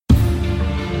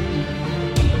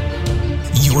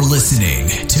You're listening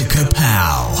to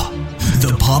Kapow,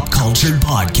 the pop culture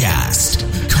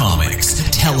podcast. Comics,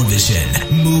 television,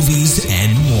 movies,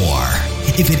 and more.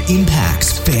 If it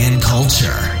impacts fan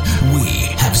culture, we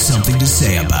have something to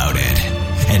say about it.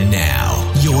 And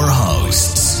now, your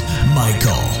hosts,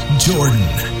 Michael, Jordan,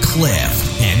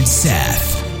 Cliff, and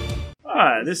Seth.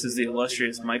 Hi, this is the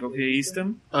illustrious Michael K.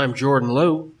 Easton. I'm Jordan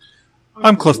Lowe.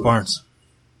 I'm Cliff Barnes.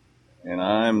 And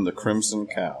I'm the Crimson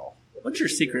Cow. What's your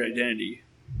secret identity?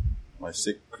 My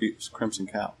secret Crimson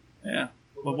Cow. Yeah.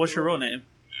 Well, what's your real name?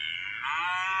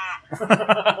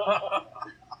 I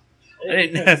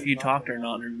didn't know if you talked or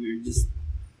not, or you were just...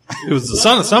 It was the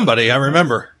son of somebody, I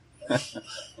remember.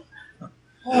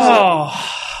 Oh.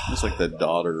 It's like the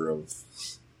daughter of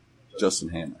Justin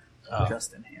Hammer.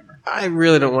 Justin Hammer. I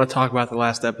really don't want to talk about the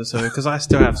last episode because I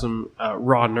still have some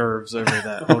raw nerves over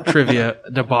that whole trivia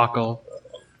debacle.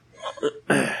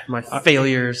 My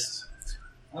failures.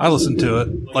 I listened to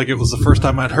it like it was the first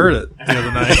time I'd heard it the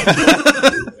other night.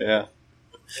 Yeah.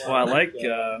 Well, I like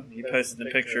you posted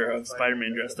a picture of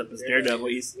Spider-Man dressed up as Daredevil.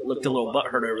 You looked a little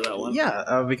butthurt over that one.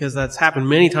 Yeah, because that's happened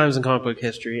many times in comic book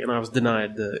history, and I was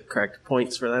denied the correct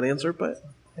points for that answer, but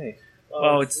hey.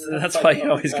 Well, that's why you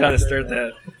always got to start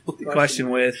the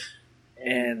question with,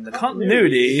 and the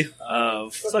continuity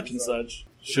of such and such.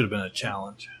 Should have been a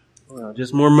challenge. Well,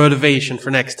 just more motivation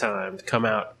for next time to come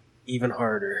out even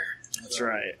harder. That's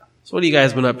right. So what have you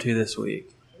guys been up to this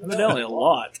week? Evidently a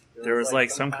lot. There was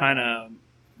like some kind of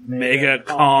mega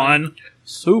con.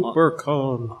 Super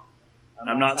con.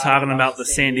 I'm not talking about the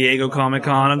San Diego Comic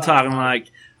Con. I'm talking like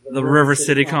the River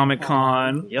City Comic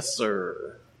Con. Yes,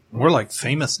 sir. We're like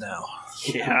famous now.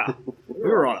 Yeah. We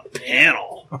were on a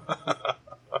panel.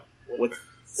 With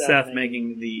Seth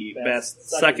making the best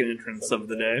second entrance of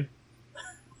the day.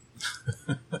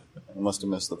 I must have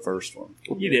missed the first one.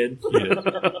 You did.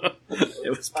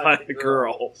 It was by a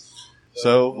girl.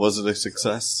 So, was it a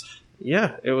success?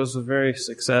 Yeah, it was very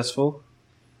successful.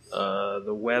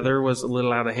 The weather was a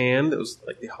little out of hand. It was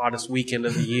like the hottest weekend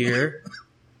of the year.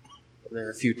 There were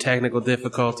a few technical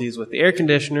difficulties with the air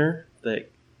conditioner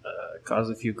that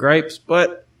caused a few gripes,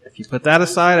 but if you put that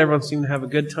aside, everyone seemed to have a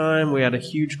good time. We had a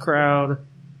huge crowd.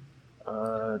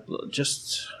 I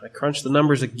crunched the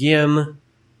numbers again,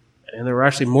 and there were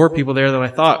actually more people there than I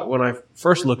thought when I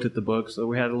first looked at the book. So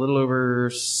we had a little over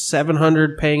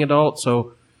 700 paying adults.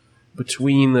 So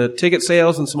between the ticket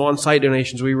sales and some on-site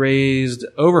donations, we raised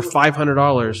over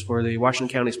 $500 for the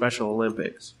Washington County Special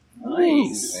Olympics.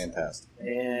 Nice. Fantastic.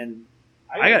 And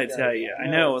I got to tell you, I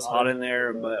know it was hot in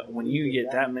there, but when you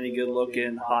get that many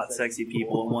good-looking, hot, sexy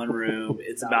people in one room,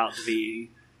 it's about to be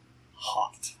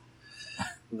hot.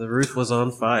 The roof was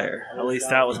on fire. At least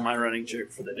that was my running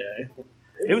joke for the day.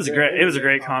 It was a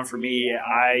great con for me.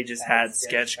 I just had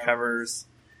sketch covers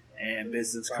and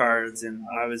business cards, and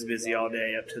I was busy all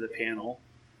day up to the panel.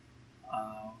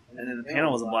 And then the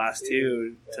panel was a blast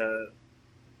too, to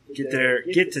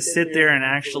get to sit there and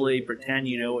actually pretend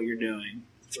you know what you're doing.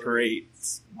 It's great.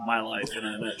 It's my life in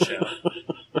a nutshell.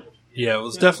 Yeah, it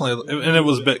was definitely, and it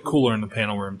was a bit cooler in the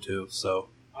panel room too. So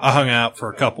I hung out for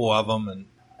a couple of them, and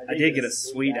I did get a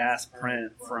sweet-ass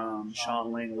print from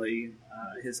Sean Langley,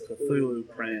 his Cthulhu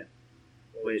print,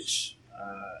 which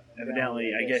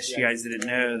evidently, I guess you guys didn't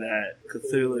know that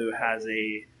Cthulhu has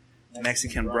a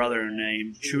Mexican brother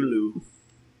named Chulu.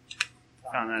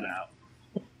 Found that out.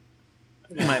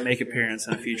 He might make appearance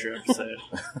in a future episode.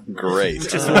 Great.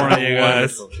 Just warning you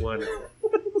guys. Wonderful.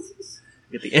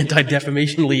 Get the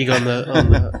Anti-Defamation League on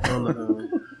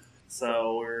the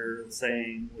So we're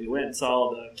saying we went and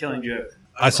saw The Killing Joke.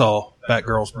 I saw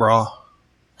Batgirl's bra.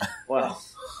 Well,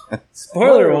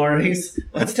 spoiler warnings.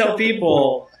 Let's tell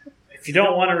people, if you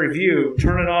don't want a review,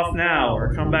 turn it off now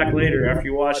or come back later after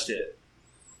you watched it.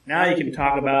 Now you can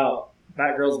talk about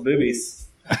Batgirl's boobies.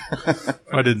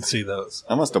 I didn't see those.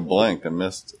 I must have blanked and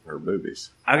missed her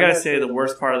boobies. I gotta say, the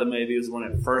worst part of the movie was when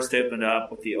it first opened up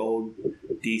with the old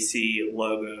DC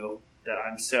logo that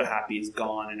I'm so happy is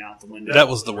gone and out the window. That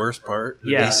was the worst part.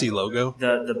 The Yeah. DC logo.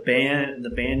 The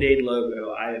Band-Aid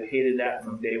logo. I have hated that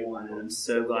from day one, and I'm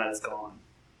so glad it's gone.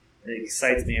 It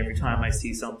excites me every time I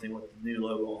see something with the new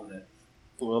logo on it.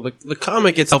 Well, the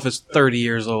comic itself is 30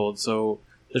 years old, so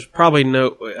there's probably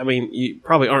you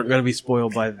probably aren't going to be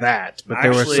spoiled by that. But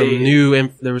there was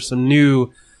some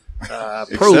new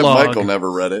Except prologue. Michael never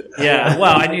read it. Yeah,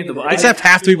 well, I knew Except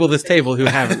half the people at this table who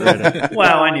haven't read it.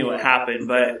 Well, I knew what happened,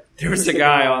 but there was a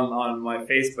guy on my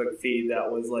Facebook feed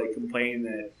that was like complaining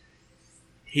that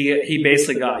he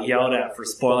basically got yelled at for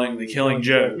spoiling The Killing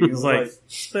Joke. He was like,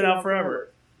 "It's been out forever."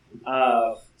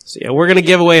 So yeah, we're going to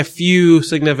give away a few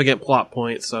significant plot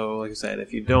points. So, like I said,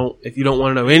 if you don't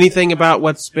want to know anything about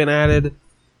what's been added,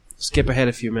 skip ahead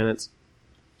a few minutes.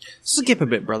 Skip a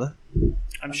bit, brother.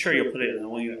 I'm sure you'll put it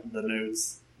in the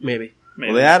notes. Maybe.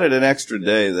 Well, they added an extra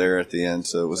day there at the end,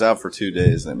 so it was out for 2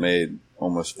 days, and it made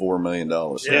almost $4 million.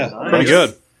 Yeah, nice. pretty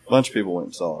good. A bunch of people went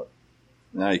and saw it.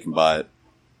 Now you can buy it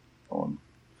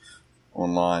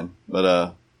online.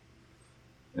 But,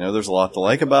 there's a lot to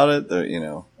like about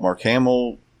it. Mark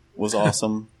Hamill was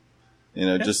awesome.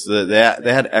 Just they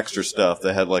had extra stuff.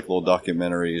 They had like little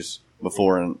documentaries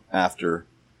before and after.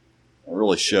 It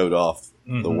really showed off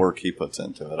the work he puts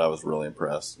into it. I was really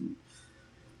impressed.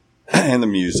 And the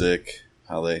music,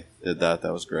 how they did that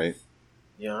was great.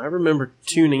 Yeah, I remember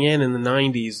tuning in the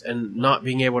 90s and not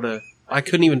being able to... I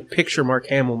couldn't even picture Mark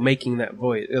Hamill making that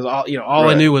voice. It was all I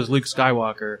Right. knew was Luke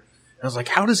Skywalker. And I was like,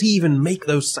 how does he even make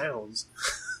those sounds?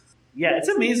 Yeah, it's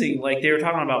amazing. Like, they were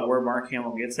talking about where Mark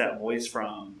Hamill gets that voice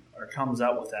from or comes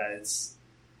up with that.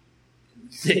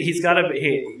 He's got to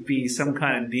be some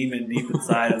kind of demon deep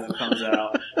inside him that comes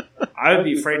out. I would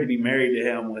be afraid to be married to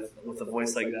him with a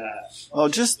voice like that. Oh,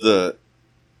 just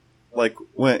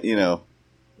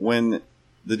when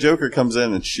the Joker comes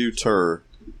in and shoots her,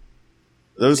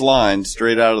 those lines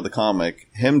straight out of the comic,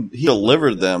 he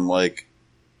delivered them like,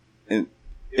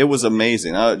 it was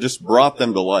amazing. It just brought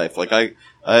them to life. Like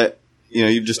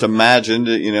you just imagined,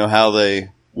 how they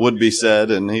would be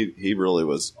said, and he really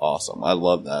was awesome. I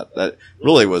love that. That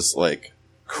really was like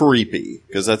creepy,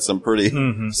 because that's some pretty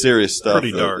serious stuff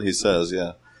Pretty that dark. he says.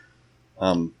 Yeah.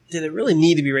 Did it really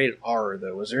need to be rated R,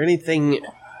 though? Was there anything...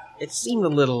 It seemed a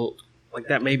little like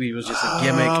that maybe was just a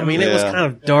gimmick. I mean, it was yeah. kind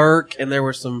of dark, and there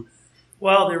were some...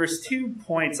 Well, there was 2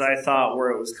 points I thought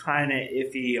where it was kind of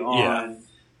iffy on,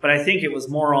 but I think it was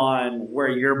more on where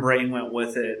your brain went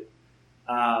with it.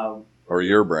 Or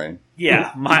your brain.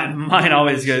 Yeah, mine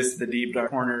always goes to the deep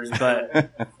dark corners,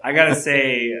 but I gotta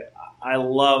say, I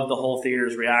love the whole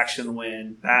theater's reaction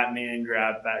when Batman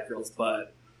grabbed Batgirl's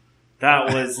butt.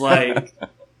 That was like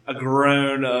a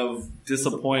groan of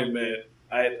disappointment.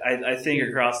 I think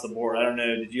across the board. I don't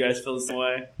know. Did you guys feel the same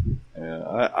way?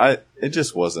 Yeah, it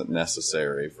just wasn't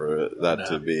necessary for that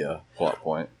to be a plot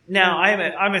point. Now,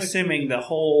 I'm assuming the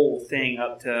whole thing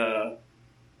up to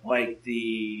like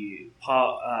the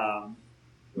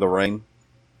The rain.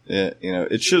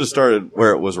 It should have started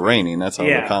where it was raining. That's how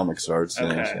Yeah. the comic starts.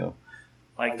 Okay. So.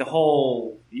 like the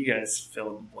whole. You guys fill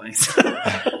in the blanks.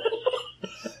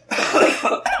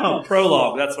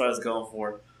 Prologue. That's what I was going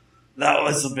for. That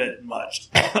was a bit much.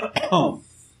 I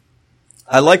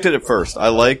liked it at first. I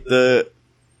liked the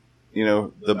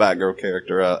Batgirl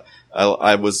character.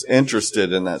 I was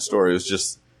interested in that story. It was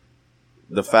just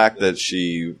the fact that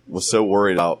she was so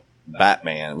worried about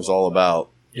Batman. It was all about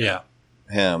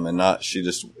him, and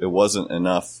it wasn't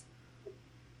enough.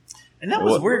 And that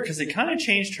was weird because it kind of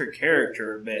changed her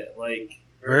character a bit. Like,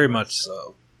 Very much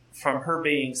so. from her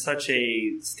being such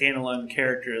a standalone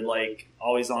character, like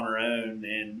always on her own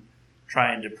and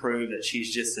trying to prove that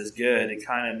she's just as good, it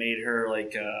kind of made her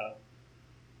like a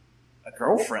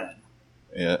girlfriend.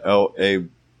 Yeah, a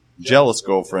jealous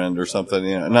girlfriend or something.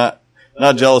 Not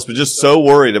jealous, but just so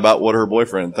worried about what her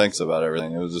boyfriend thinks about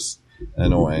everything. It was just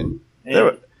annoying.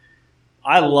 And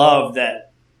I love that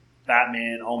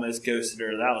Batman almost ghosted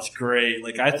her. That was great.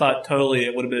 Like, I thought totally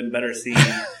it would have been a better scene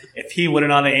if he would have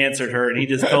not answered her and he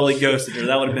just totally ghosted her.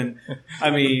 That would have been, I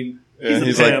mean,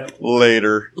 he's a pimp. like,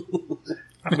 later.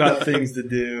 I've got things to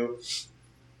do.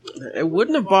 It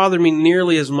wouldn't have bothered me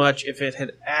nearly as much if it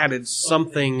had added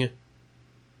something.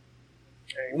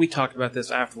 We talked about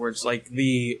this afterwards, like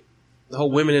the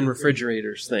whole women in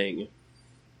refrigerators thing.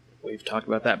 We've talked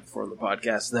about that before on the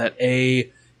podcast. That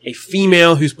a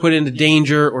female who's put into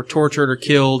danger or tortured or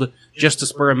killed just to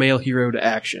spur a male hero to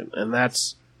action, and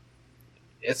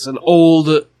it's an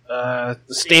old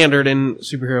standard in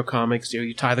superhero comics.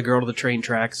 You tie the girl to the train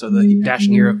track so the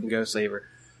dashing hero can go save her.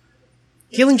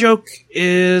 Killing Joke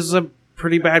is a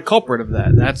pretty bad culprit of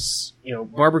that. That's,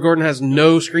 Barbara Gordon has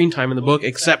no screen time in the book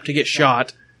except to get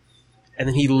shot. And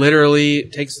then he literally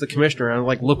takes the commissioner around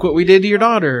like, look what we did to your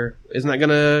daughter. Isn't that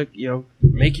gonna,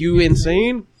 make you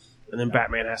insane? And then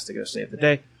Batman has to go save the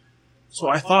day. So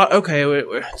I thought, okay,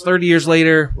 it's 30 years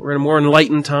later. We're in a more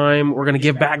enlightened time. We're gonna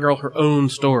give Batgirl her own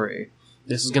story.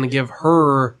 This is gonna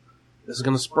this is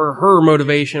gonna spur her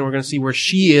motivation. We're gonna see where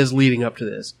she is leading up to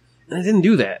this. And it didn't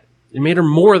do that. It made her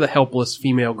more the helpless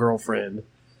female girlfriend.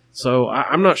 So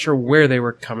I'm not sure where they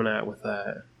were coming at with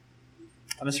that.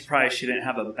 I'm surprised she didn't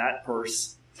have a bat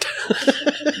purse.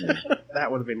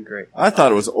 That would have been great. I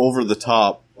thought it was over the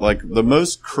top. Like, the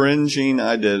most cringing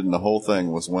I did in the whole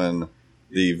thing was when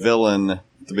the villain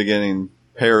at the beginning,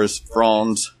 Paris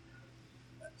Franz,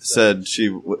 said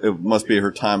it must be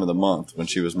her time of the month when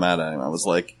she was mad at him. I was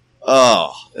like,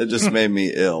 Oh, it just made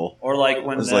me ill. Or like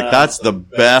when It was like, that's the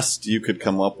best you could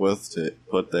come up with to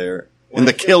put there. And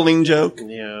the killing joke?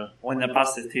 Yeah. when the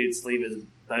prostitutes leave his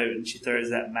boat and she throws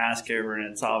that mask over,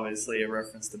 and it's obviously a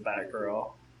reference to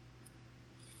Batgirl.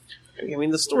 I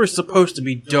mean, the story's supposed to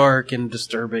be dark and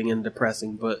disturbing and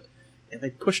depressing, but they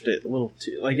pushed it a little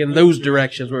too, like in those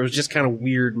directions where it was just kind of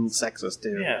weird and sexist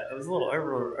too. Yeah, it was a little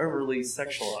overly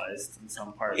sexualized in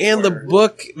some parts. And the where-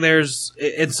 book,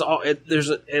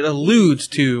 it alludes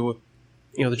to,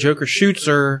 the Joker shoots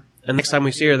her, and next time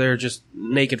we see her, they're just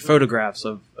naked photographs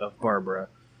of Barbara.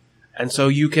 And so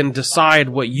you can decide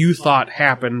what you thought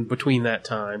happened between that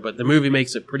time, but the movie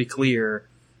makes it pretty clear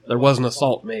there was an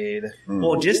assault made.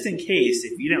 Well, just in case,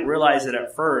 if you didn't realize it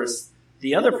at first,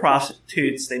 the other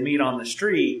prostitutes they meet on the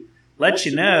street let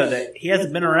you know that he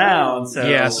hasn't been around. So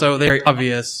Yeah, so they're very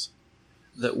obvious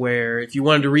that where if you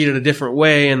wanted to read it a different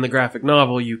way in the graphic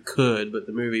novel, you could, but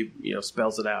the movie,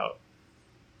 spells it out.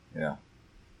 Yeah.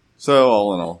 So,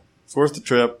 all in all, it's worth the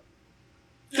trip.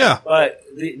 Yeah. But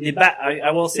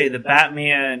I will say the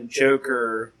Batman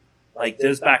Joker, like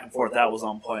those back and forth, that was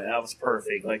on point. That was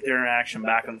perfect. Like their interaction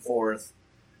back and forth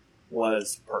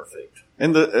was perfect.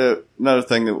 And the another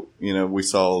thing that we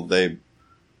saw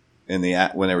when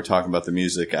they were talking about the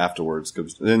music afterwards,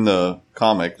 because in the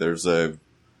comic there's a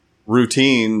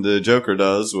routine the Joker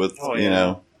does with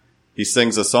he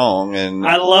sings a song, and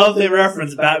I love the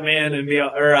reference Batman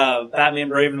and Batman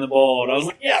Brave and the Bold. I was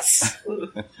like, yes.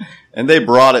 and they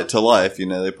brought it to life.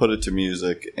 They put it to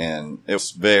music, and it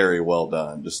was very well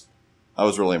done. I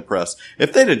was really impressed.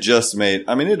 If they'd have just made,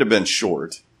 it'd have been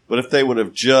short, but if they would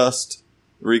have just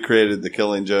recreated the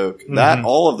Killing Joke,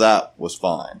 all of that was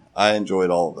fine. I enjoyed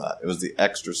all of that. It was the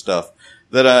extra stuff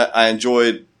that I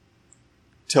enjoyed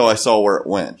till I saw where it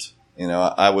went.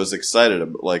 I was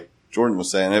excited, like Jordan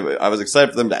was saying, I was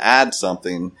excited for them to add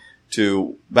something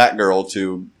to Batgirl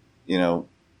to,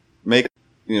 make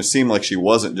it, seem like she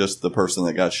wasn't just the person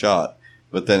that got shot,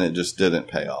 but then it just didn't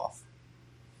pay off.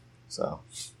 So.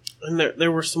 And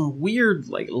there was some weird,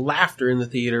 laughter in the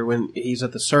theater when he's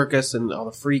at the circus and all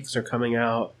the freaks are coming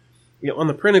out. On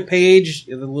the printed page,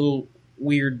 the little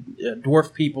weird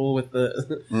dwarf people with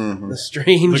the the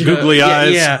strange... The googly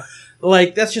eyes. Yeah.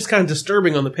 That's just kind of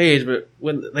disturbing on the page, but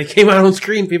when they came out on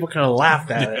screen, people kind of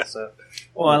laughed at it. So.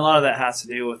 Well, a lot of that has to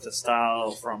do with the style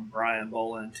from Brian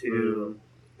Boland, too,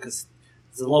 because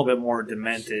it's a little bit more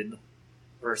demented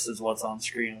versus what's on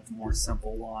screen with more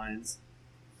simple lines.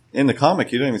 In the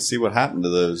comic, you don't even see what happened to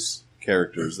those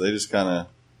characters. They just kind of,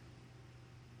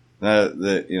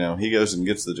 he goes and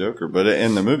gets the Joker. But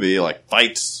in the movie, he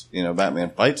fights, Batman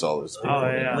fights all those people. Oh,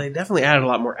 yeah. They definitely added a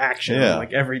lot more action. Yeah.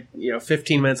 Every,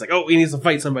 15 minutes, he needs to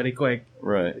fight somebody quick.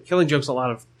 Right. The Killing Joke's a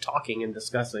lot of talking and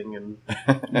discussing and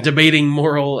debating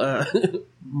moral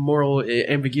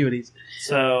ambiguities.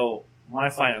 So, my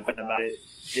final question about it,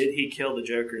 did he kill the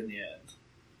Joker in the end?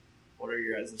 What are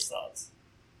your guys' thoughts?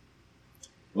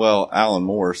 Well, Alan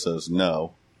Moore says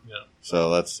no. Yeah.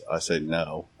 So I say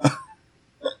no. Yeah,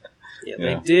 Yeah.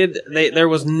 they did. There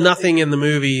was nothing in the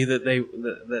movie that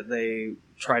they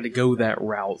tried to go that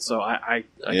route. So I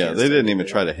Yeah, they didn't even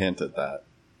try to hint at that.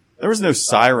 There was no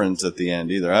sirens at the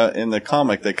end either. In the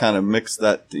comic, they kind of mixed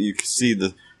that. You could see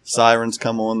the sirens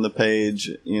come on the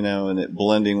page, and it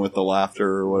blending with the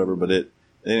laughter or whatever. But they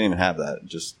didn't even have that.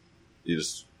 You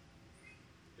just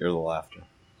hear the laughter.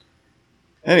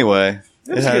 Anyway,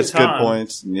 it has good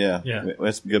points. And yeah,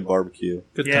 it's good barbecue.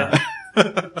 Good Yeah. time.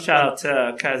 Shout out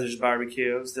to Kaiser's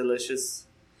Barbecue. It was delicious.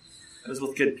 It was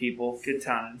with good people. Good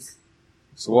times.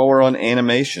 So while we're on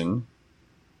animation,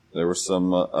 there was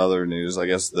some other news. I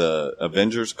guess the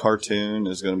Avengers cartoon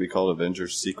is going to be called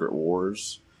Avengers Secret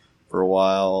Wars for a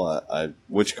while.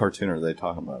 Which cartoon are they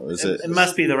talking about? It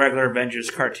must be the regular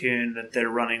Avengers cartoon that they're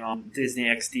running on Disney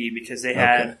XD, because they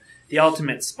had the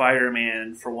Ultimate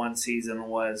Spider-Man for one season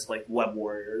was Web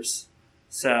Warriors.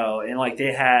 So, and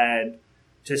they had,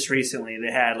 just recently,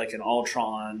 they had an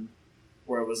Ultron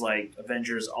where it was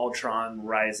Avengers Ultron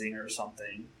Rising or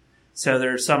something. So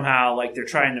they're somehow they're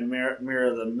trying to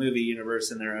mirror the movie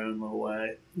universe in their own little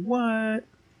way. What?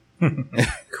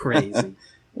 Crazy.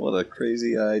 What a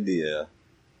crazy idea.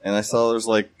 And I saw there's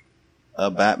a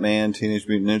Batman Teenage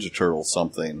Mutant Ninja Turtle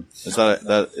something. Is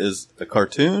that is a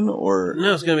cartoon or?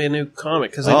 No, it's going to be a new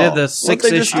comic because they did the 6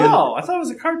 issue. Oh, I thought it was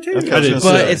a cartoon. Okay.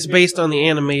 But it's based on the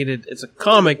animated. It's a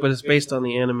comic, but it's based on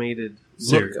the animated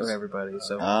look of everybody.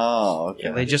 So okay.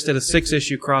 yeah, they just did a 6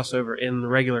 issue crossover in the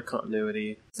regular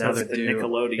continuity. Sounds like the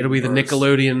Nickelodeon. It'll be the verse.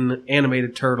 Nickelodeon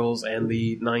animated Turtles and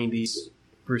the '90s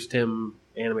Bruce Timm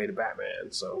animated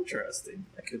Batman. So Interesting.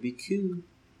 that could be cool.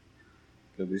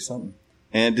 Could be something.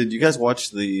 And did you guys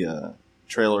watch the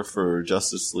trailer for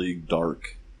Justice League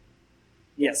Dark?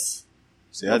 Yes.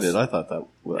 See, I did. I thought that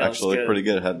actually looked pretty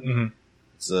good. It had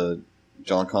it's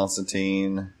John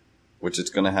Constantine, which it's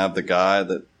going to have the guy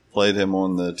that played him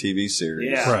on the TV series.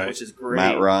 Yeah, Right. which is great.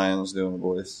 Matt Ryan's doing the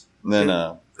voice. And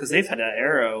then, Because they've had that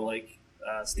Arrow, like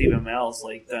Stephen Amell's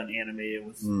like done animated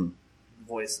with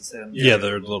voices him. Yeah,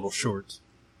 they're little shorts.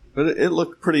 but it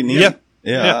looked pretty neat. Yeah.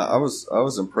 Yeah, I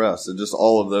was impressed. It just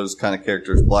all of those kind of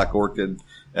characters: Black Orchid,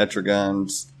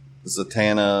 Etrigan,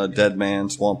 Zatanna,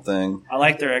 Deadman, Swamp Thing. I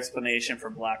like their explanation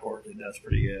for Black Orchid. That's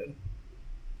pretty good.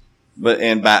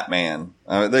 And Batman.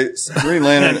 Green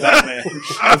Lantern, Batman.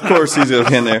 of course, he's going to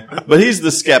be in there. But he's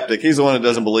the skeptic. He's the one that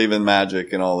doesn't believe in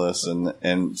magic and all this,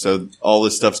 and so all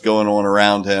this stuff's going on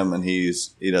around him, and he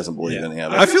doesn't believe any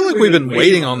of it. I feel like we've been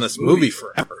waiting on this movie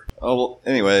forever. Oh, well,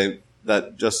 anyway,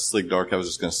 that Justice League Dark, I was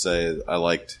just going to say, I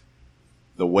liked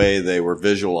the way they were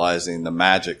visualizing the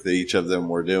magic that each of them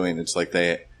were doing. It's like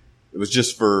it was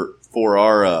just for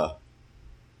our,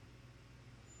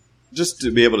 just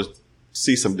to be able to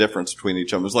see some difference between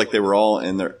each of them. It was like they were all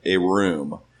in a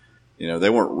room. You know, they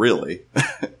weren't really,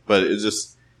 but it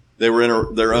just, they were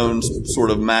in their own sort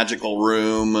of magical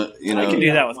room, you know. I can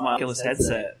do that with my Oculus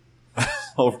headset.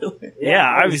 Oh, really? Yeah,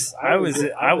 I was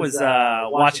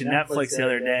watching Netflix the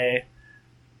other day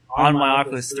on my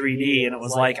Oculus 3D, and it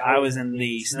was like I was in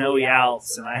the snowy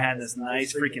Alps, and I had this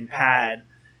nice freaking pad,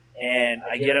 and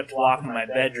I get up to walk in my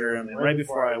bedroom, and right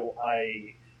before I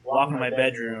walk in my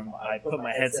bedroom, I put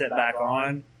my headset back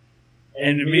on,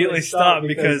 and immediately stopped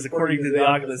because, according to the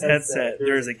Oculus headset,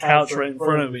 there's a couch right in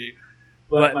front of me.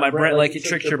 But my brain, like, it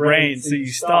tricks your brain, so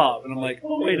you stop. And I'm like,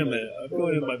 oh, wait a minute. I'm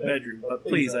going in my bedroom. But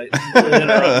please, I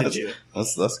interrupted you.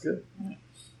 That's good.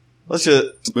 Let's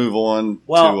just move on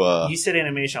Well, to... you said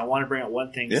animation. I want to bring up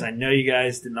one thing, because I know you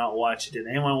guys did not watch it. Did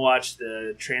anyone watch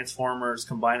the Transformers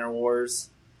Combiner Wars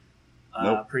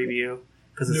preview?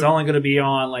 Because it's only going to be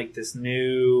on, like, this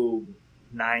new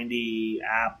 90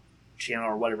 app channel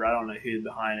or whatever. I don't know who's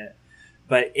behind it.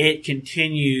 But it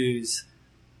continues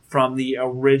from the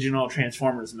original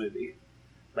Transformers movie.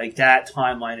 Like, that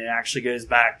timeline, it actually goes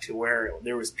back to where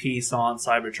there was peace on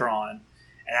Cybertron.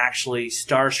 And actually,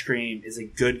 Starscream is a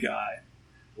good guy.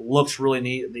 It looks really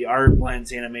neat. The art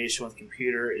blends animation with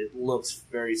computer. It looks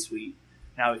very sweet.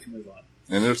 Now we can move on.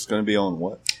 And it's going to be on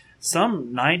what?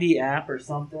 Some 90 app or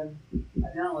something.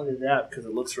 I downloaded that because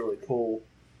it looks really cool.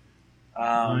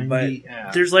 But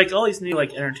there's like all these new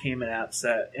like entertainment apps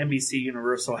that NBC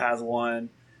Universal has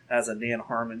one. Has a Dan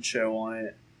Harmon show on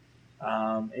it.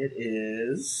 It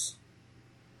is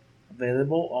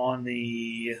available on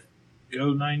the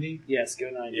Go 90? Go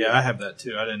 90. Yeah, I have that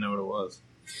too. I didn't know what it was.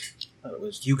 It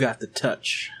was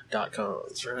YouGotTheTouch.com.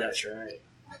 That's right. That's right.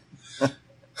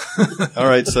 All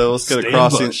right, so let's go to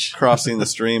Stanbush. crossing the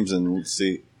streams and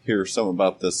hear some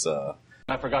about this. I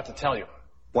forgot to tell you.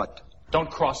 What?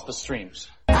 Don't cross the streams.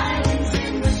 Islands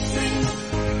in the stream,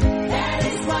 that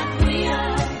is what we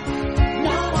are.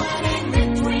 No one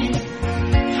in between.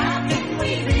 How can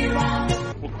we be wrong?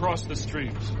 We'll cross the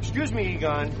streams. Excuse me,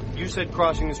 Egon. You said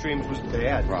crossing the streams was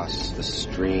bad. Cross the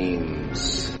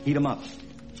streams. Heat 'em up.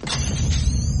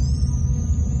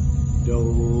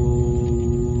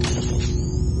 Do.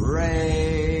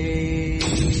 Ray.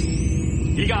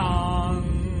 Egon!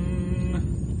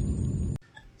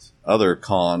 Other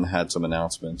con had some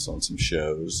announcements on some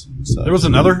shows. So, There was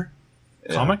another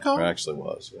yeah, Comic-Con? There actually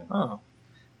was. Yeah. Oh.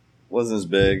 Wasn't as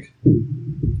big.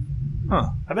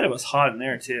 Huh. I bet it was hot in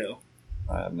there too.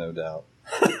 I have no doubt.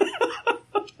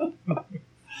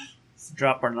 Let's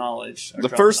drop our knowledge. The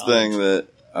first thing that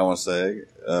I want to say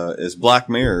is Black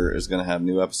Mirror is going to have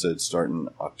new episodes starting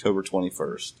October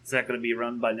 21st. Is that going to be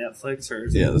run by Netflix or?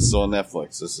 Is Yeah, this is on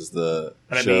Netflix. This is the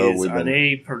But I show mean, are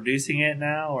they producing it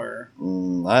now or?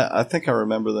 I think I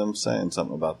remember them saying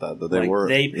something about that they Like, were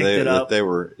they picked it up? That they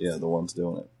were the ones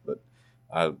doing it. But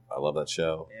I love that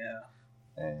show. Yeah.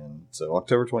 And so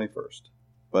October 21st.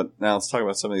 But now let's talk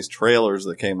about some of these trailers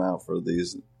that came out for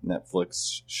these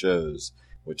Netflix shows,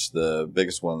 which the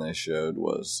biggest one they showed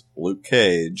was Luke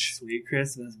Cage. Sweet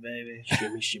Christmas, baby.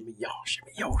 Shimmy, shimmy, y'all,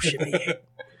 shimmy, yo, shimmy.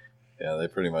 Yeah, they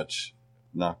pretty much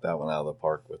knocked that one out of the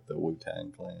park with the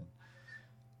Wu-Tang Clan.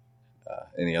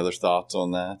 Any other thoughts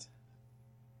on that?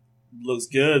 Looks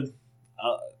good.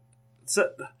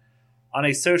 On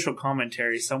a social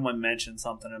commentary, someone mentioned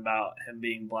something about him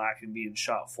being black and being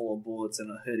shot full of bullets in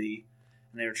a hoodie,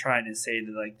 and they were trying to say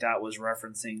that like that was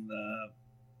referencing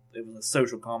it was a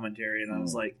social commentary, and I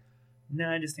was like, no,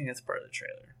 I just think that's part of the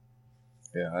trailer.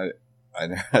 Yeah, I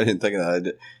didn't think of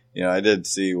that. I did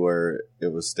see where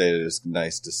it was stated it's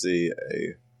nice to see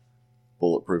a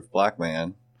bulletproof black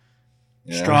man.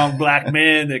 You know? Strong black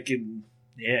man that can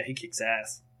Yeah, he kicks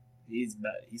ass. He's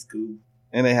cool.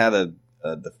 And they had a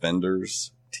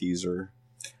Defenders teaser.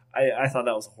 I thought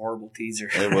that was a horrible teaser.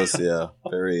 It was,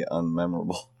 very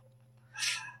unmemorable.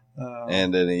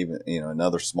 And then even,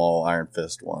 another small Iron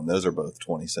Fist one. Those are both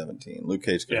 2017. Luke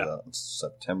Cage comes out in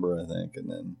September, I think, and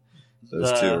then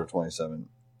those two are 27.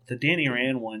 The Danny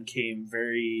Rand one came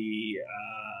very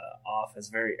off as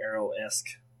very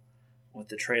Arrow-esque with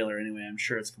the trailer. Anyway, I'm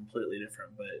sure it's completely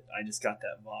different, but I just got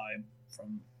that vibe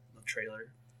from the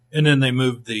trailer. And then they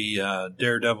moved the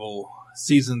Daredevil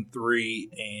Season 3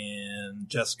 and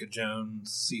Jessica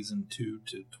Jones Season 2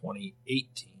 to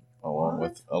 2018.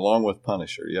 Along with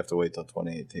Punisher. You have to wait till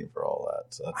 2018 for all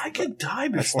that. So I could die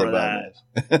before that.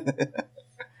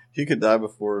 You could die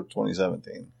before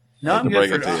 2017. No, I'm good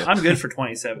for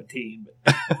 2017,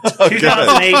 but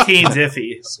 2018's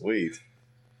iffy. Sweet.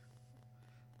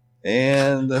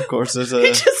 And of course, there's a.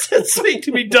 He just said sweet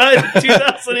to be done in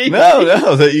 2018.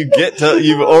 No, that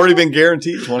you've already been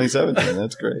guaranteed 2017.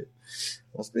 That's great.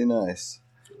 Must be nice.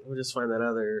 We'll just find that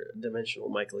other dimensional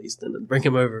Michael Easton and bring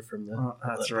him over from the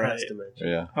that's the right. past dimension.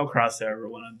 Yeah. I'll cross over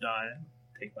when I'm dying.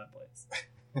 Take my place.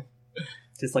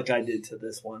 Just like I did to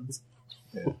this one.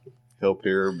 Yeah. He'll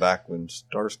appear back when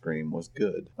Starscream was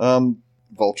good.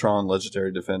 Voltron,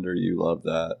 Legendary Defender, you love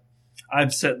that.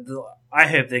 I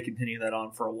hope they continue that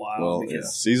on for a while.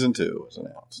 Because Season 2 was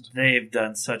announced. They've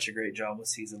done such a great job with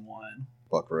Season 1.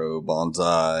 Buckrow,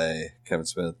 Bonsai, Kevin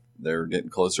Smith. They're getting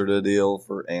closer to a deal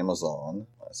for Amazon,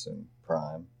 I assume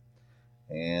Prime.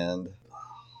 And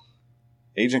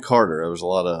Agent Carter. There was a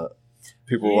lot of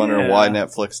people wondering why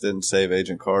Netflix didn't save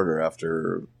Agent Carter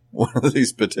after one of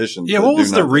these petitions. Yeah, what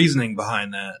was the reasoning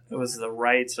behind that? It was the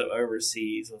rights of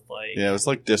overseas with it was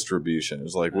like distribution. It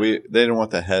was like they didn't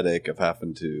want the headache of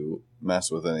having to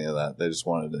mess with any of that. They just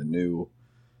wanted a new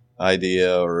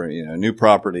idea or new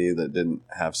property that didn't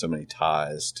have so many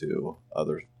ties to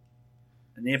other.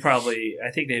 And I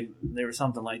think they were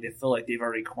something like they feel like they've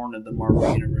already cornered the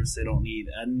Marvel universe. They don't need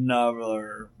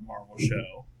another Marvel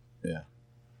show. Yeah.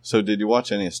 So did you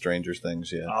watch any of Stranger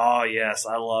Things yet? Oh, yes.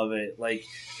 I love it. Like,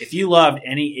 if you loved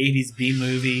any 80s B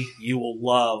movie, you will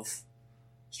love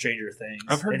Stranger Things.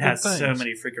 I've heard it has things. so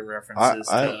many freaking references.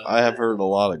 I have heard a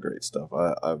lot of great stuff.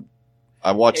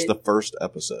 I watched the first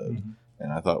episode,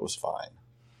 and I thought it was fine.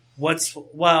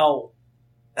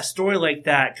 A story like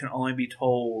that can only be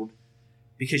told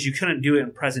because you couldn't do it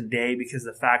in present day because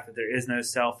of the fact that there is no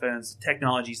cell phones.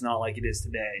 Technology is not like it is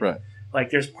today. Right.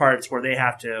 Like, there's parts where they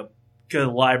have to go to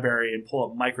the library and pull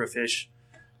up microfiche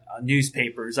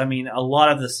newspapers. I mean, a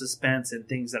lot of the suspense and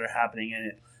things that are happening in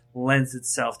it lends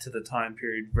itself to the time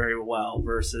period very well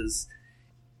versus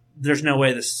there's no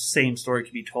way the same story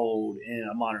could be told in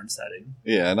a modern setting.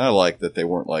 Yeah, and I like that they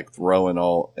weren't like throwing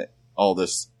all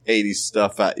this 80s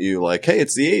stuff at you like, hey,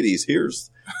 it's the 80s. Here's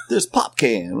this pop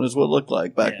can was what it looked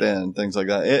like back then, things like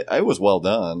that. It was well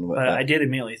done. But I did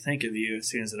immediately think of you as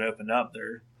soon as it opened up.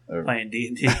 They're playing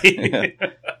D&D.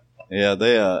 Yeah,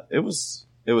 it was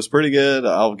pretty good.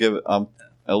 I'm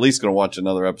at least going to watch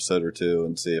another episode or two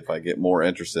and see if I get more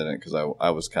interested in it because I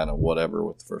was kind of whatever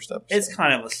with the first episode. It's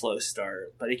kind of a slow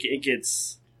start, but it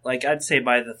gets, like, I'd say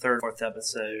by the third, fourth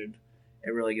episode,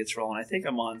 it really gets rolling. I think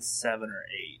I'm on 7 or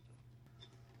 8.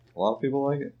 A lot of people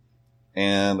like it.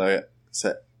 And I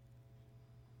said,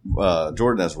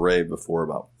 Jordan has raved before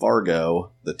about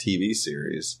Fargo, the TV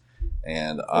series.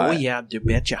 And do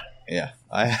betcha. Yeah,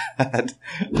 I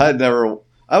like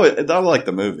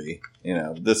the movie,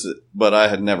 but I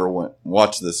had never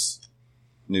watched this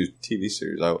new TV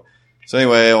series. So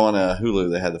anyway, on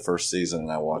Hulu, they had the first season,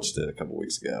 and I watched it a couple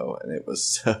weeks ago, and it was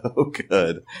so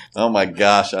good. Oh my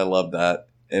gosh, I love that.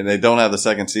 And they don't have the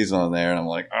second season on there, and I'm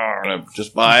like, I'm going to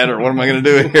just buy it, or what am I going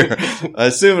to do here? I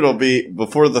assume it'll be,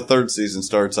 before the third season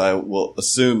starts, I will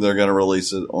assume they're going to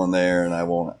release it on there, and I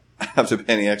won't have to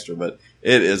pay any extra, but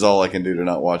it is all I can do to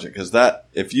not watch it. Because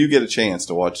if you get a chance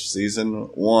to watch season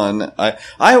 1,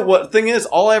 what thing is,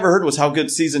 all I ever heard was how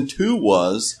good season 2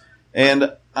 was.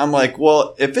 And I'm like,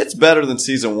 well, if it's better than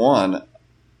season 1,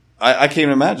 I can't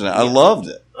even imagine it. I loved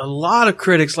it. A lot of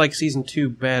critics like season 2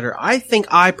 better. I think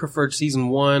I preferred season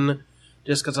 1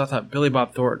 just because I thought Billy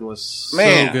Bob Thornton was so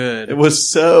good. It was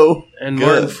so and good.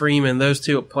 Martin Freeman, those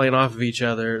two playing off of each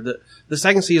other. The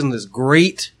second season is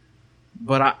great.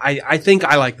 But I think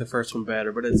I like the first one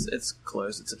better, but it's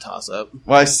close. It's a toss-up.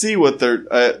 Well, I see what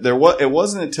it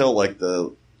wasn't until like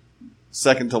the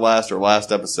second to last or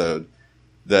last episode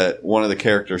that one of the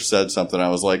characters said something. I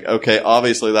was like, okay,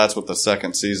 obviously that's what the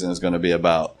second season is going to be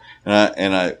about.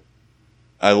 And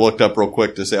I looked up real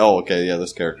quick to say, oh, okay, yeah,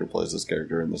 this character plays this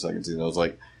character in the second season. I was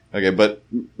like, Okay, but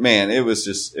man, it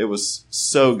was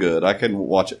so good. I couldn't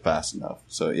watch it fast enough.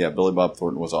 So yeah, Billy Bob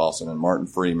Thornton was awesome, and Martin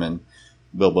Freeman,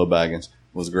 Bilbo Baggins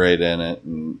was great in it,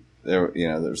 and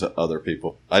there's other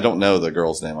people. I don't know the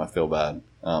girl's name. I feel bad.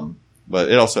 But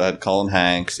it also had Colin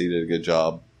Hanks. He did a good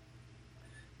job.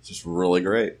 It's just really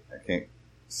great. I can't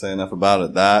say enough about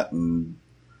it. That, and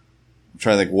I'm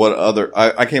trying to think what other.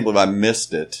 I can't believe I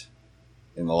missed it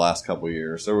in the last couple of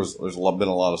years. There's been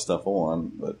a lot of stuff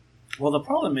on, but. Well, the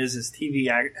problem is TV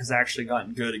has actually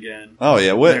gotten good again. Oh,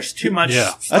 yeah. There's too much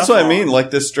stuff. That's what I mean. on.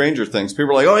 Like this Stranger Things.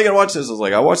 People are like, oh, you got to watch this. I was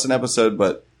like, I watched an episode,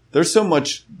 but there's so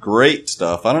much great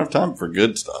stuff. I don't have time for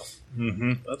good stuff.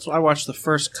 Mm-hmm. That's why I watched the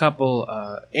first couple,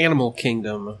 Animal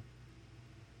Kingdom.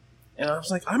 And I was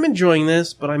like, I'm enjoying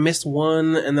this, but I missed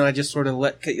one, and then I just sort of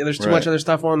there's too much other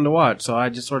stuff on to watch, so I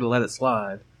just sort of let it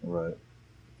slide. Right.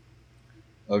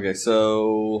 Okay,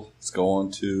 so let's go on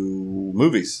to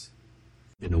movies.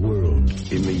 In a world,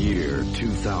 in the year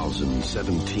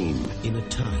 2017, In a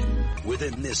time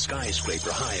within this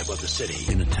skyscraper high above the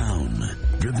city, in a town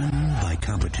driven by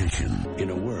competition. in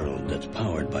a world that's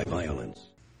powered by violence.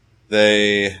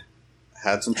 They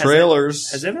had some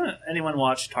trailers. Has anyone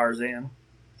watched Tarzan?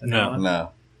 No.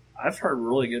 No. I've heard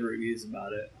really good reviews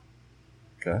about it.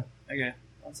 Okay. Okay,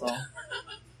 that's all.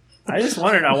 I just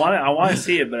wondered. I want to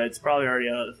see it, but it's probably already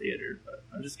out of the theater. But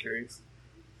I'm just curious.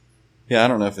 Yeah, I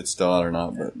don't know if it's still out or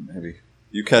not, but maybe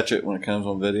you catch it when it comes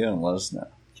on video and let us know.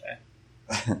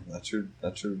 Okay. That's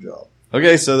your job.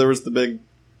 Okay, so there was the big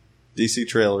DC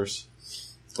trailers.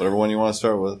 Whatever one you want to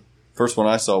start with. First one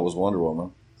I saw was Wonder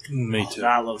Woman. Me too.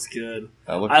 That looks good.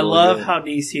 That looked I really love good. how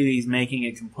DC is making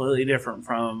it completely different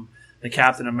from the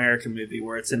Captain America movie,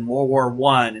 where it's in World War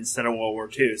I instead of World War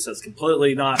II. So it's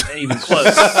completely not even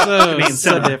close to being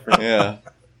so similar. different.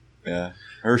 Yeah.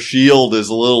 Her shield is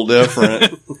a little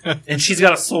different. And she's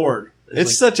got a sword.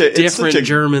 It's such a Different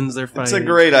Germans they're fighting. It's a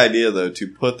great idea though to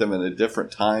put them in a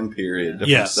different time period, different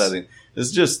Yes. setting.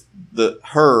 It's just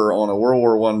her on a World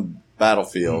War I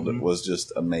battlefield was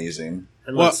just amazing.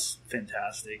 It looks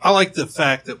fantastic. I like the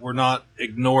fact that we're not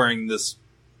ignoring this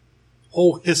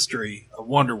whole history of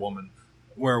Wonder Woman,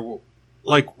 where,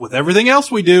 like with everything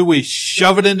else we do, we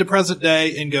shove it into present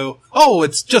day and go, oh,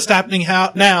 it's just happening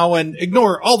now, and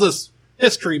ignore all this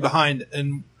history behind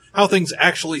and how things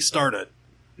actually started.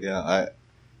 Yeah,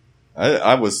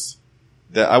 I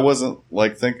wasn't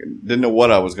like didn't know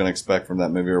what I was going to expect from that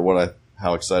movie or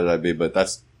how excited I'd be, but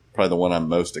that's probably the one I'm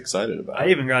most excited about. I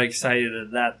even got excited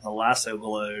at that the lasso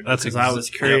glowed That's because I was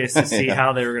curious to see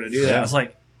how they were going to do that. Yeah. I was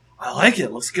like, I like it.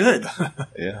 It looks good.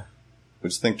 Yeah.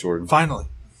 What'd you think, Jordan? Finally.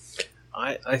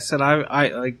 I said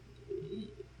I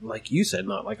like you said,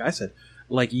 not like I said.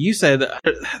 Like you said,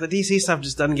 the DC stuff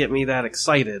just doesn't get me that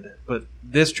excited. But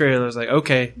this trailer is like,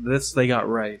 okay, this they got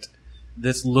right.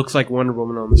 This looks like Wonder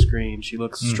Woman on the screen. She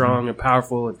looks strong and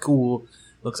powerful and cool.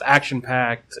 Looks action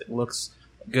packed. It looks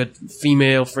good,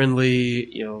 female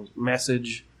friendly.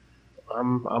 Message.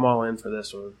 I'm all in for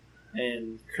this one.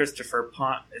 And Christopher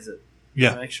Pine, is it?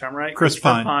 Yeah. Make sure I'm right. Chris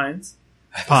Christopher Pine. Pines.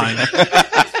 Pine.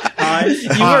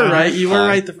 You were right. You were Pine.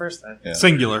 right the first time. Yeah.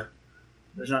 Singular.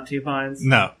 There's not two Pines.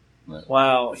 No.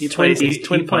 Wow, he Twin- plays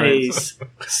twin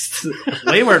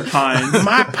Wayward Pines.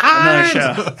 My Another pines.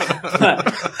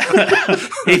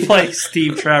 show. He plays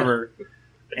Steve Trevor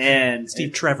and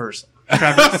Steve Trevor's.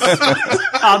 Trevor.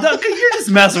 You're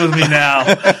just messing with me now.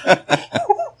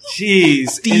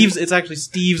 Jeez, It's actually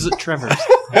Steve's Trevor's.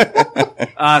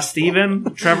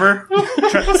 Steven Trevor,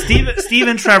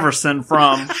 Steven Trevorson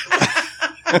from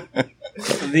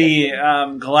the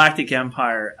Galactic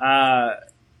Empire.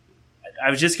 I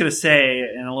was just going to say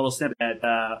in a little snippet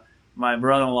that my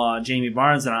brother-in-law, Jamie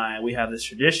Barnes, and we have this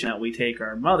tradition that we take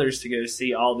our mothers to go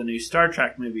see all the new Star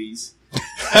Trek movies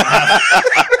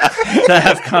that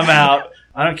have come out.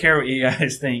 I don't care what you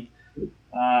guys think.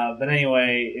 But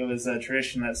anyway, it was a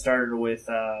tradition that started with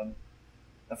the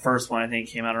first one, I think,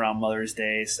 came out around Mother's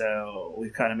Day. So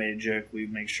we've kind of made a joke. We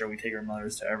make sure we take our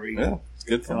mothers to every It's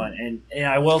good fun. one. And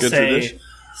I will Good say, tradition.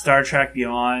 Star Trek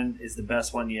Beyond is the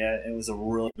best one yet. It was a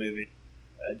really good movie.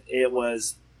 It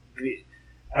was.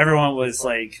 Everyone was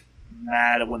like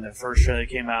mad when the first trailer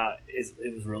came out.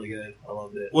 It was really good. I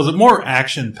loved it. Was it more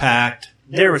action packed?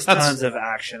 There was That's- tons of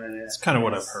action in it. That's kind of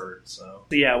what I've heard. So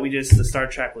So yeah, the Star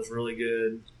Trek was really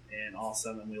good and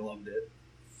awesome, and we loved it.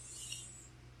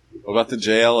 What about the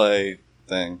JLA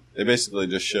thing? They basically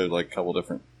just showed like a couple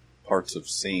different parts of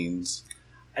scenes.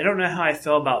 I don't know how I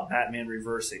feel about Batman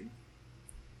reversing.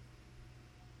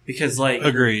 Because like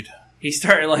agreed. he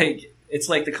started like it's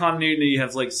like the continuity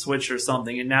has like switched or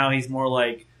something, and now he's more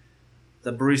like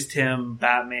the Bruce Timm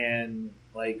Batman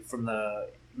like from the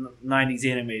 90s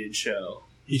animated show.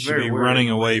 He should Very be weird. running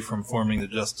away from forming the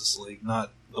Justice League,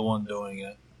 not the one doing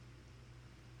it.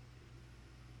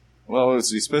 Well,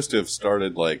 was he supposed to have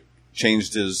started, like,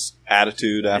 changed his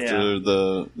attitude after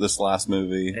this last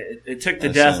movie? It took the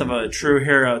death of a true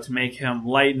hero to make him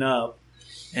lighten up.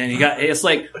 And it's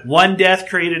like one death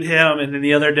created him, and then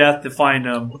the other death defined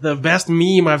him. The best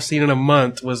meme I've seen in a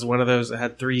month was one of those that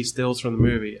had 3 stills from the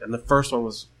movie. And the first one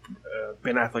was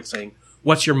Ben Affleck saying,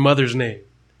 "What's your mother's name?"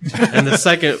 And the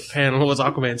second panel was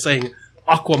Aquaman saying,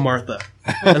 "Aqua Martha."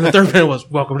 And the third panel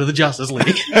was, "Welcome to the Justice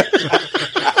League."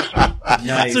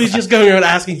 Nice. So he's just going around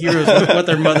asking heroes what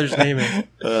their mother's name is.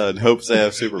 In hopes they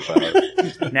have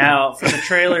superpowers. Now, for the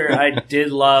trailer, I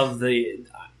did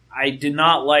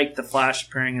not like the Flash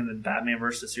appearing in the Batman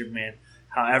vs. Superman.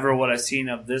 However, what I've seen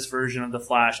of this version of the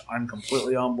Flash, I'm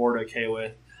completely on board okay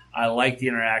with. I like the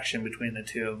interaction between the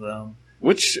two of them.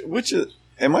 Which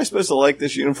am I supposed to like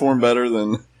this uniform better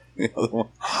than the other one?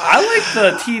 I like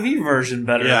the TV version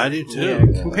better. Yeah, I do too. Yeah,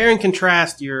 compare and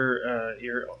contrast your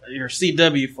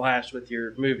CW Flash with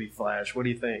your movie Flash. What do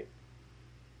you think?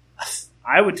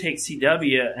 I would take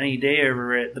CW any day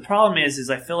over it. The problem is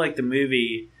I feel like the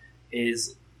movie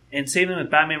is, and same thing with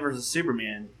Batman vs.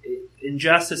 Superman.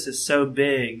 Injustice is so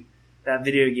big, that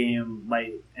video game,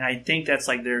 and I think that's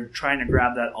like they're trying to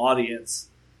grab that audience,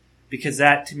 because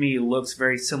that to me looks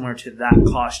very similar to that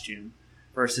costume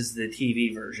versus the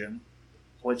TV version,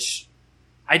 which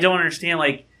I don't understand.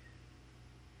 Like,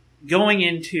 going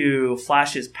into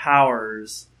Flash's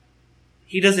powers,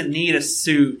 he doesn't need a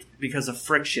suit because of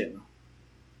friction.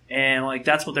 And, like,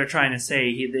 that's what they're trying to say.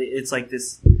 It's like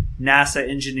this NASA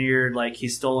engineered, like,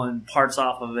 he's stolen parts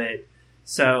off of it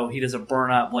so he doesn't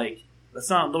burn up. Like, that's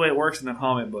not the way it works in the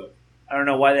comic book. I don't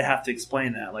know why they have to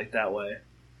explain that, like, that way.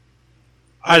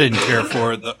 I didn't care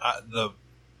for it. The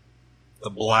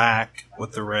black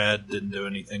with the red didn't do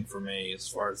anything for me as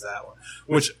far as that one.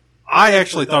 Which I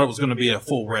actually thought it was going to be a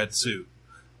full red suit.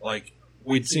 Like,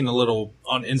 we'd seen a little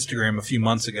on Instagram a few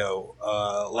months ago,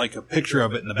 like a picture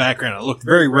of it in the background. It looked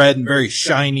very red and very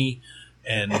shiny,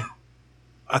 and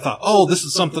I thought, oh, this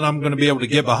is something I'm going to be able to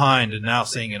get behind. And now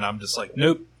seeing it, I'm just like,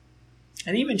 nope.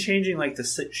 And even changing, like,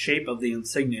 the shape of the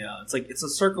insignia. It's like, it's a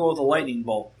circle with a lightning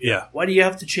bolt. Yeah. Why do you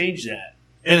have to change that?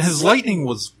 And his lightning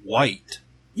was white.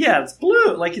 Yeah, it's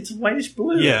blue. Like, it's whitish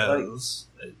blue. Yeah, Like,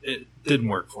 it didn't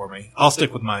work for me. I'll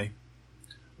stick with my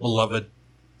beloved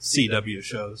CW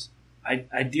shows.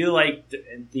 I do like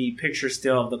the picture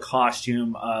still of the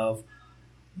costume of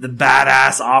the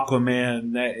badass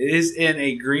Aquaman that is in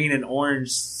a green and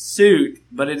orange suit,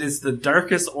 but it is the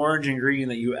darkest orange and green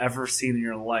that you ever seen in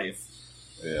your life.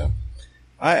 Yeah.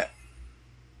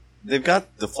 They've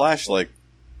got the Flash, like,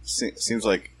 seems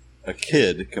like a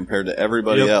kid compared to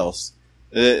everybody else.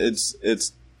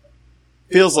 It's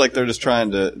feels like they're just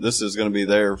trying to, this is going to be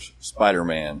their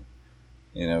Spider-Man.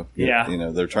 You know, Yeah. You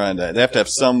know, they have to have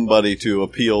somebody to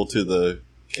appeal to the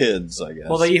kids, I guess.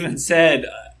 Well, they even said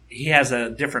he has a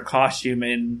different costume,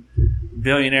 and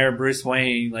billionaire Bruce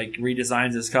Wayne, like,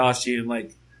 redesigns his costume.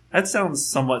 Like, that sounds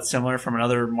somewhat similar from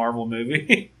another Marvel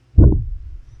movie.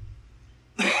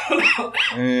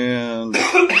 And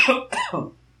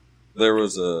there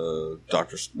was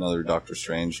another Doctor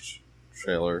Strange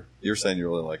trailer. You were saying you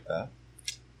really like that.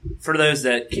 For those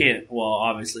that can't, well,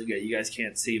 obviously you guys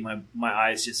can't see, my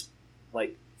eyes just,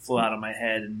 like, flew out of my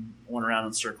head and went around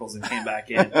in circles and came back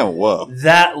in. Oh, whoa.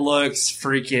 That looks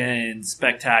freaking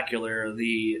spectacular.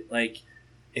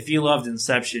 If you loved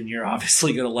Inception, you're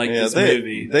obviously going to like this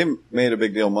movie. They made a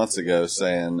big deal months ago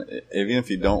saying, even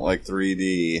if you don't like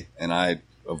 3D, and I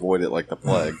avoid it like the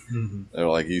plague, they're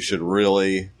like, you should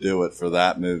really do it for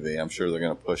that movie. I'm sure they're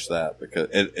going to push that, because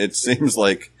it seems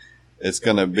like it's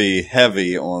going to be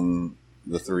heavy on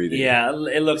the 3D. Yeah,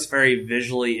 it looks very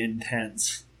visually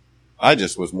intense. I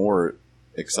just was more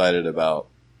excited about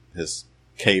his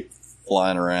cape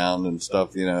flying around and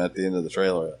stuff, you know, at the end of the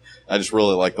trailer. I just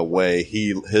really like the way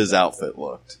his outfit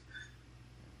looked.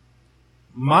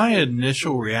 My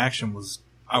initial reaction was,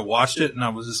 I watched it and I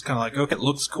was just kind of like, okay, it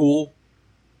looks cool.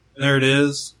 There it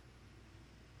is.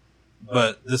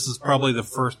 But this is probably the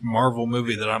first Marvel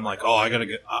movie that I'm like, oh,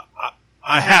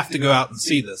 I have to go out and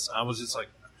see this. I was just like,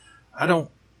 I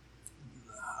don't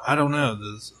know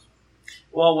this.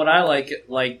 Well, what I like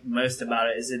most about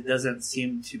it is it doesn't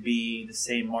seem to be the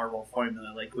same Marvel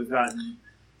formula. Like, we've gotten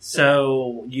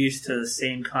so used to the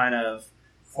same kind of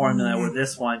formula where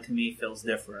this one, to me, feels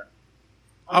different.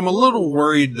 I'm a little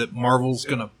worried that Marvel's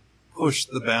going to push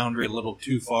the boundary a little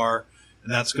too far,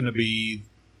 and that's going to be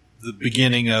the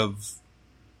beginning of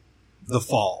the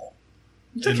fall.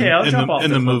 It's okay. I'll jump off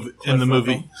in the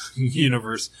movie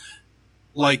universe.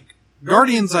 Like,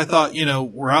 Guardians, I thought,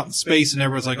 we're out in space and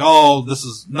everyone's like, oh, this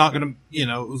is not going to,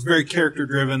 it was very character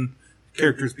driven,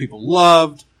 characters people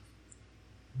loved.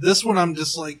 This one, I'm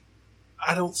just like,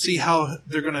 I don't see how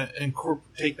they're going to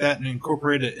take that and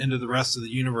incorporate it into the rest of the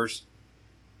universe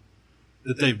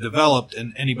that they've developed,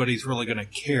 and anybody's really going to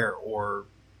care or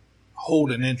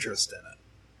hold an interest in it.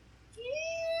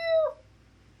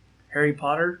 Harry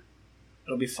Potter,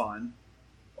 it'll be fun.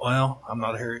 Well, I'm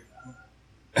not a Harry.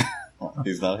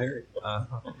 He's not Harry.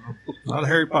 Not a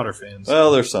Harry Potter fan. So.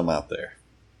 Well, there's some out there.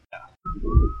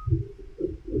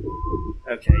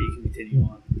 Okay, you can continue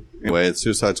on. Anyway,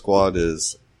 Suicide Squad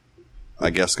is, I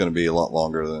guess, going to be a lot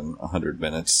longer than 100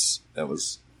 minutes. That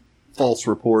was false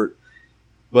report.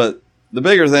 But the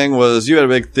bigger thing was you had a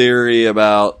big theory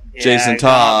about Jason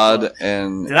Todd.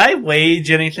 And did I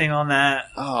wage anything on that?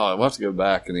 Oh, I'll have to go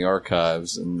back in the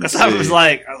archives. Because I was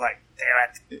like, damn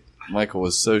it. Michael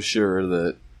was so sure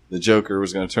that the Joker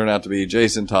was going to turn out to be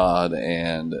Jason Todd,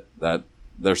 and that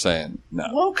they're saying no.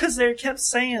 Well, because they kept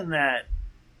saying that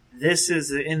this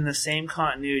is in the same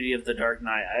continuity of The Dark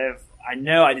Knight. I'm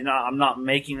not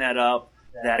making that up,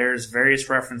 that there's various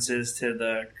references to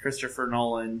the Christopher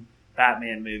Nolan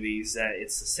Batman movies, that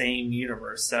it's the same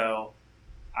universe. So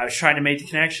I was trying to make the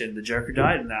connection. The Joker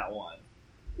died in that one.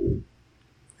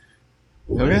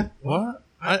 Okay. What?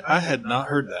 I had not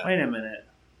heard that. Wait a minute.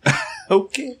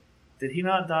 Okay. Did he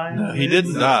not die? No, he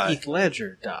didn't die. Heath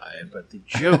Ledger died, but the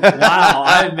Joker... Wow,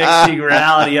 I'm mixing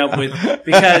reality up with...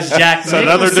 Because Jack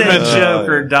Nicholson's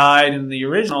Joker died in the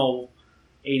original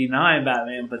 89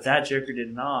 Batman, but that Joker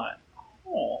did not.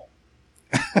 Oh.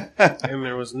 And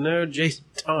there was no Jason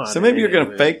Todd. So maybe you're going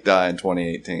to fake die in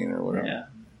 2018 or whatever. Yeah.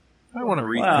 I want to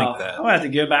rethink that. I'm going to have to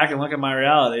go back and look at my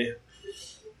reality.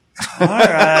 All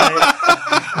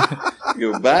right.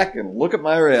 Go back and look at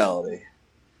my reality.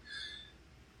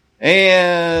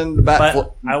 And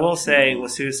but I will say,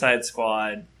 with Suicide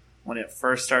Squad, when it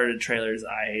first started trailers,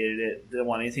 I hated it. Didn't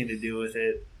want anything to do with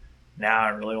it. Now I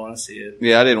really want to see it.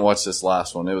 Yeah, I didn't watch this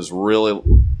last one. It was really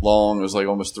long. It was like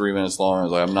almost 3 minutes long. I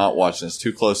was like, I'm not watching this.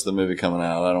 Too close to the movie coming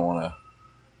out. I don't want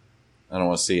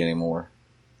to see any more.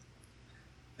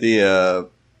 They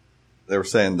were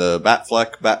saying the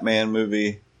Batfleck Batman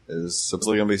movie is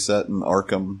supposedly going to be set in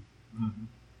Arkham. Mm-hmm.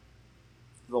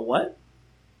 The what?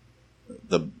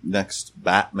 The next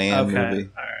Batman movie.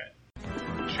 All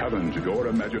right. Challenge your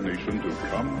imagination to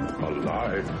come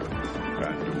alive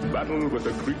and to battle with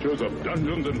the creatures of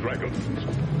Dungeons and Dragons.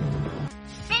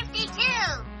 52!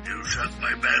 You shot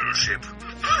my battleship.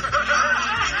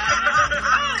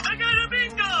 I got a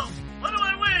bingo! What do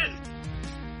I win?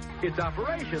 It's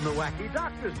Operation the Wacky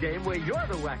Doctor's game where you're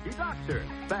the wacky doctor.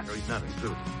 Batteries not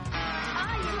included.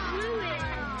 I am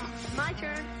ruined. My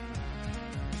turn.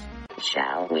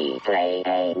 Shall we play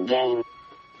a game?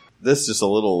 This is just a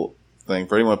little thing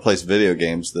for anyone who plays video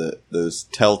games. Those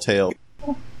Telltale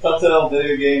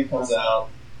video game comes out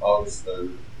August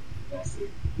 3rd next week.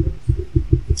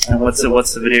 And what's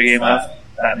the video game of?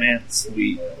 Batman.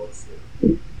 Sweet.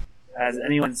 Has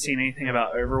anyone seen anything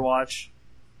about Overwatch?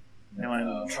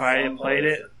 Anyone tried and played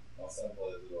it?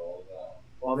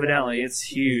 Well, evidently it's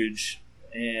huge,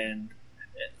 and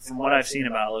from what I've seen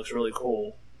about it, looks really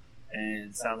cool. And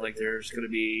it sounds like there's going to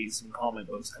be some comic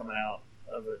books coming out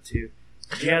of it too.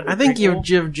 I think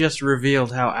you've just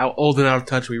revealed how old and out of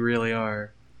touch we really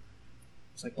are.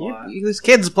 It's like, these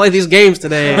kids play these games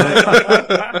today.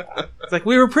 It's like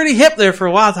we were pretty hip there for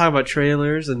a while talking about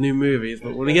trailers and new movies,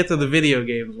 but when we get to the video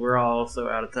games, we're all so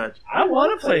out of touch. I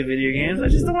want to play video games, I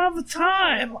just don't have the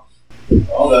time.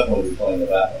 I'll definitely be playing the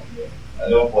Batman game. I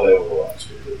don't play Overwatch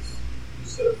because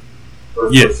it's a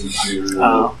first-person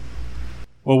shooter.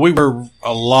 Well, we were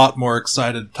a lot more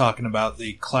excited talking about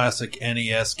the classic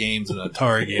NES games and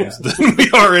Atari games than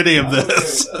we are any of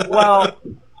this. Well,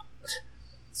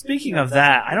 speaking of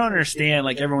that, I don't understand.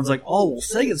 Like, everyone's like, oh, well,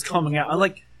 Sega's coming out. I'm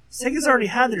like, Sega's already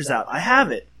had theirs out. I have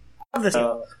it. I have this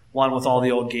one with all the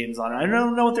old games on it. I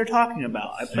don't know what they're talking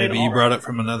about. Maybe you brought it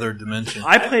from another dimension.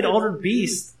 I played Altered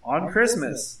Beast on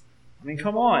Christmas. I mean,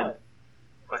 come on.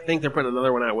 I think they're putting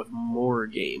another one out with more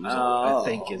games. I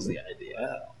think is the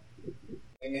idea.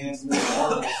 And some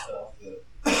Marvel stuff that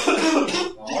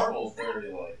Marvel's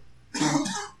very like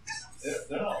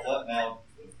they're not letting out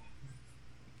the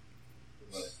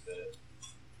much bit.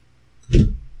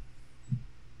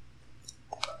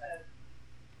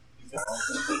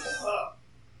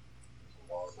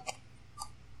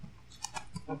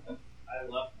 I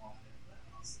left one in the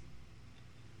house.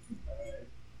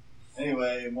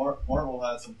 Anyway, Marvel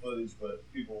had some footage, but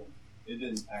it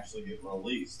didn't actually get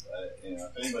released.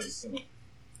 If anybody's seen it.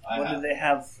 What did they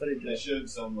have footage of? They showed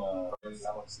some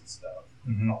Galaxy stuff.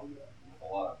 Mm-hmm.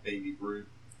 a lot of baby Groot.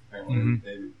 Apparently,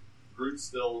 baby Groot's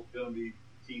still going to be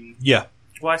teeny. Yeah.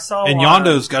 Well, I saw And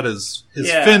Yondo's got his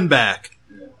fin back.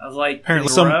 I was like,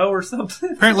 Apparently or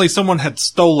something. Apparently someone had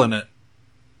stolen it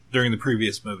during the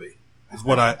previous movie. That's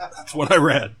what I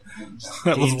read.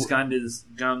 That James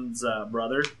Gunn's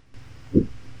brother.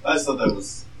 I just thought that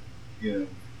was,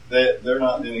 they're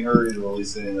not in any hurry to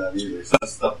release any of that either. So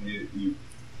that's stuff you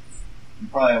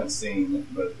probably haven't seen,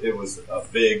 but it was a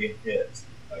big hit,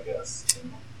 I guess,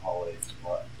 in Hall H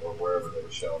or wherever they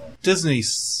were showing it. Disney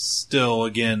still,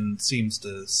 again, seems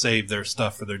to save their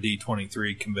stuff for their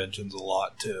D23 conventions a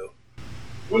lot, too.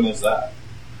 When is that?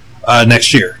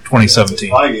 Next year, 2017.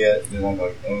 If I get,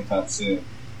 like anytime soon.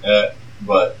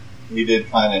 But he did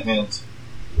kind of hint,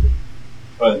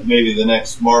 but maybe the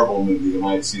next Marvel movie you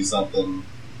might see something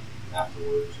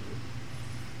afterwards.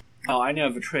 Oh, I know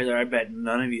of a trailer I bet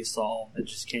none of you saw that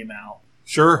just came out.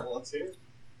 Sure. Well, let's hear it.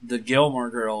 The Gilmore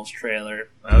Girls trailer.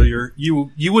 Well,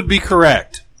 you would be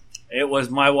correct. It was,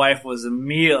 my wife was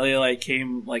immediately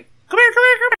come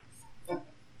here.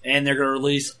 And they're going to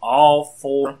release all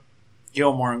 4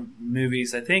 Gilmore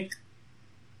movies, I think,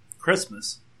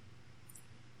 Christmas.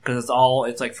 Because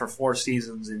it's like for 4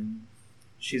 seasons, and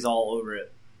she's all over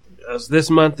it. As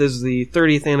this month is the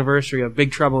 30th anniversary of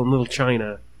Big Trouble in Little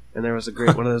China, and there was a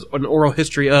great one of those, an oral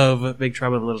history of Big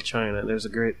Trouble in Little China. There's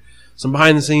some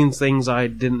behind the scenes things I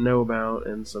didn't know about,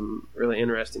 and some really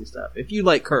interesting stuff. If you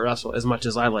like Kurt Russell as much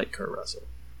as I like Kurt Russell,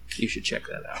 you should check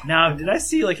that out. Now, did I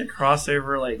see a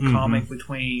crossover comic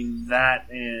between that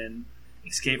and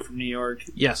Escape from New York?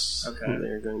 Yes. Okay.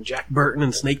 They're going. Jack Burton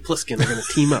and Snake Plissken are going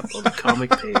to team up on the comic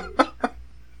page,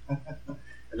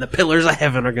 and the pillars of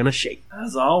heaven are going to shake.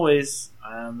 As always,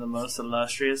 I am the most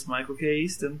illustrious Michael K.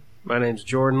 Easton. My name's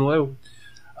Jordan Lowe.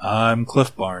 I'm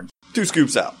Cliff Barnes. 2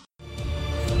 scoops out.